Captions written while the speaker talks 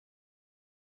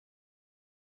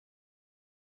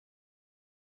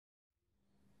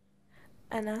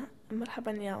أنا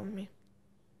مرحبا يا أمي.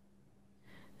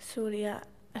 سوريا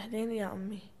أهلين يا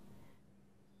أمي.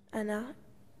 أنا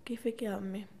كيفك يا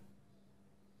أمي؟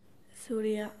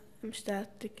 سوريا مشتاقة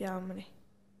لك يا عمري.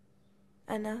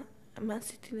 أنا ما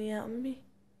نسيتني يا أمي؟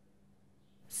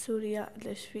 سوريا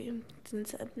ليش في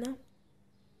تنسى ابنها؟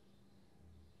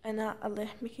 أنا الله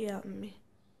يحميك يا أمي.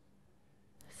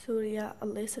 سوريا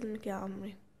الله يسلمك يا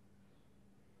عمري.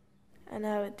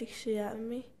 أنا بدك شي يا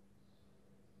أمي؟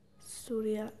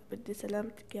 سوريا بدي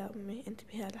سلامتك يا أمي،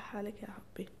 انتبهي على حالك يا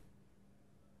حبي.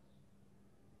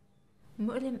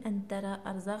 مؤلم أن ترى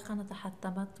أرزاقنا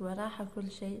تحطمت وراح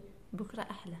كل شيء، بكرة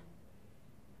أحلى.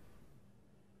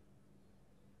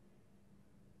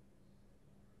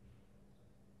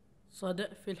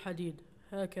 صدأ في الحديد،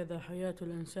 هكذا حياة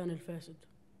الإنسان الفاسد.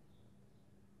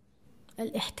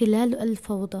 الاحتلال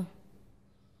الفوضى.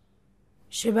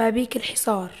 شبابيك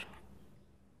الحصار.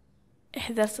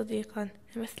 احذر صديقا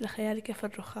مثل خيالك في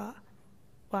الرخاء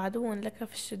وعدو لك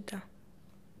في الشدة.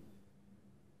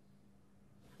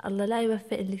 الله لا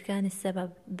يوفق اللي كان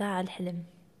السبب، ضاع الحلم.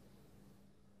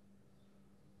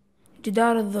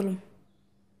 جدار الظلم.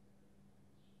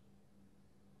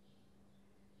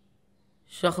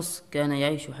 شخص كان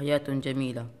يعيش حياة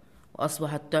جميلة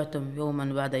وأصبحت تعتم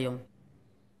يوما بعد يوم.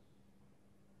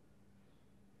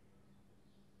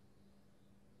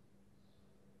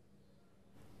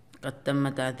 قد تم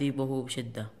تعذيبه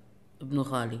بشدة. ابن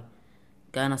خالي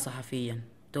كان صحفيا،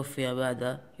 توفي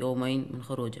بعد يومين من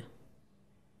خروجه.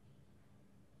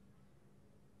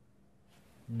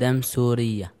 دم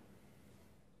سورية.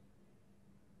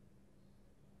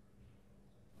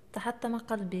 تحطم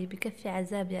قلبي بكف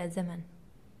عذاب يا زمن.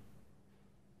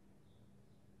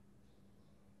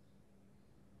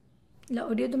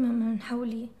 لا أريد من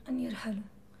حولي أن يرحلوا،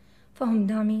 فهم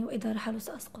دعمي وإذا رحلوا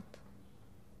سأسقط.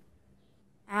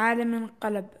 عالم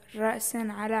انقلب رأسا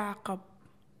على عقب.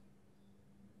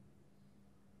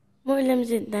 مؤلم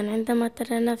جدا عندما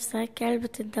ترى نفسك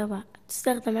كعلبة الدواء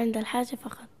تستخدم عند الحاجة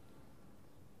فقط.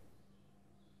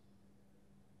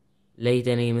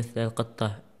 ليتني مثل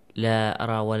القطة، لا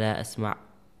أرى ولا أسمع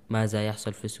ماذا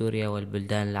يحصل في سوريا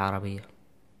والبلدان العربية.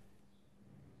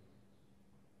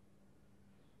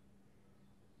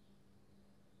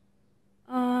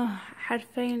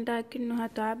 حرفين لكنها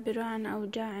تعبر عن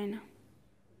أوجاعنا.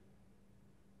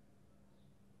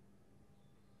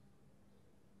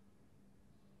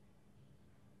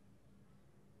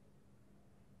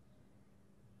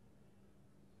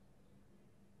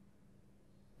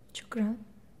 شكرا.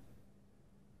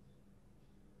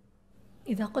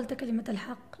 إذا قلت كلمة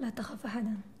الحق لا تخف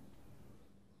أحدا.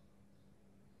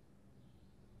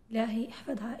 إلهي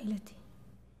احفظ عائلتي.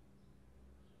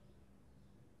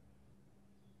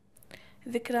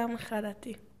 ذكرى من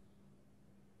خالتي.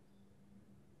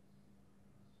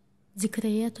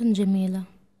 ذكريات جميلة.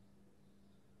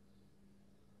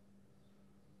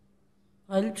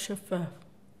 قلب شفاف.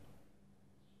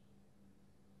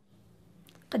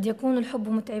 قد يكون الحب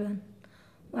متعبا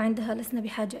وعندها لسنا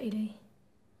بحاجة إليه.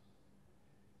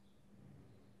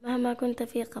 مهما كنت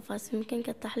في قفص يمكنك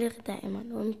التحليق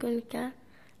دائما، ويمكنك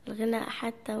الغناء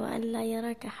حتى وأن لا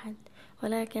يراك أحد،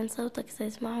 ولكن صوتك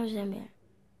سيسمعه الجميع.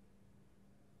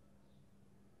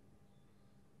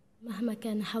 مهما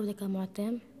كان حولك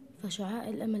معتم فشعاع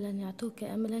الأمل أن يعطوك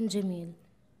أملا جميل.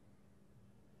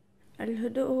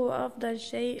 الهدوء هو أفضل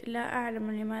شيء، لا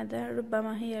أعلم لماذا،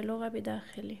 ربما هي لغة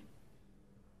بداخلي.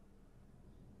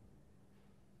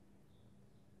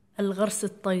 الغرس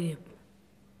الطيب.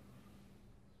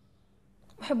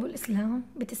 أحب الإسلام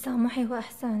بتسامحه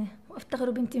وإحسانه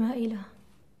وأفتخر بانتمائي له.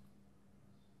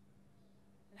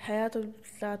 الحياة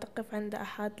لا تقف عند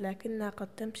أحد لكنها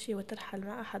قد تمشي وترحل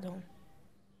مع أحدهم.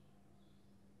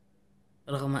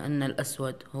 رغم أن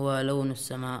الأسود هو لون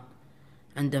السماء،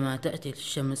 عندما تأتي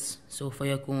الشمس سوف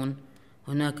يكون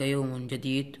هناك يوم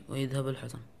جديد ويذهب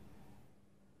الحزن.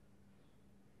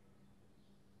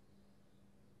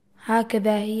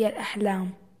 هكذا هي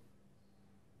الأحلام.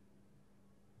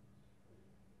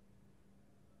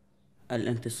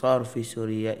 الانتصار في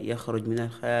سوريا يخرج من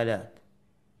الخيالات.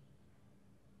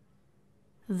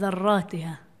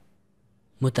 ذراتها.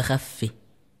 متخفي.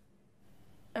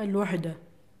 الوحدة.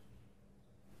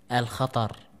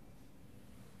 الخطر.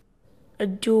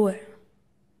 الجوع.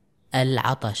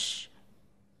 العطش.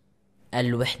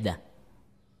 الوحدة.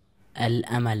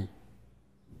 الأمل.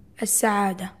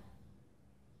 السعادة.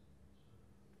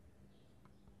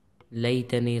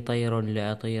 ليتني طير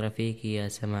لأطير فيك يا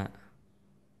سماء.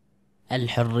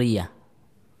 الحرية.